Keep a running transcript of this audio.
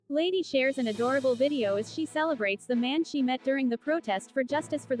Lady shares an adorable video as she celebrates the man she met during the protest for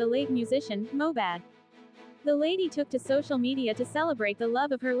justice for the late musician, Mohbad. The lady took to social media to celebrate the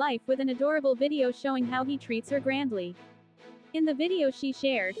love of her life with an adorable video showing how he treats her grandly. In the video she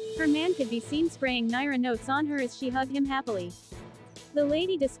shared, her man could be seen spraying Naira notes on her as she hugged him happily. The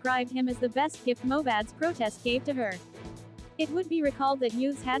lady described him as the best gift Mohbad's protest gave to her. It would be recalled that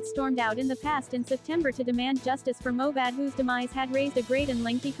youths had stormed out in the past in September to demand justice for Mohbad, whose demise had raised a great and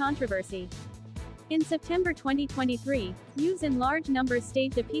lengthy controversy. In September 2023, youths in large numbers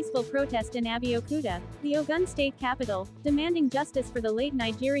staged a peaceful protest in Abeokuta, the Ogun state capital, demanding justice for the late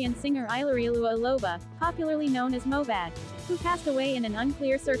Nigerian singer Ilarioluwa Aloba, popularly known as Mohbad, who passed away in an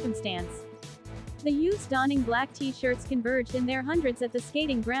unclear circumstance. The youths donning black t-shirts converged in their hundreds at the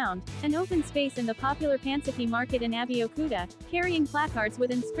skating ground, an open space in the popular Pansaki market in Abeokuta, carrying placards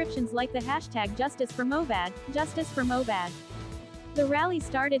with inscriptions like the hashtag Justice for Mohbad, Justice for Mohbad. The rally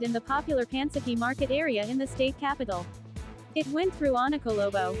started in the popular Pansaki market area in the state capital. It went through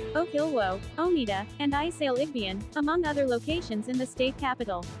Onakolobo, Okilwo, Omida, and Isale Igbian, among other locations in the state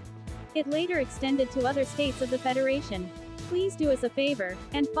capital. It later extended to other states of the federation. Please do us a favor,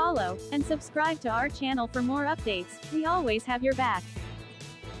 and follow, and subscribe to our channel for more updates. We always have your back.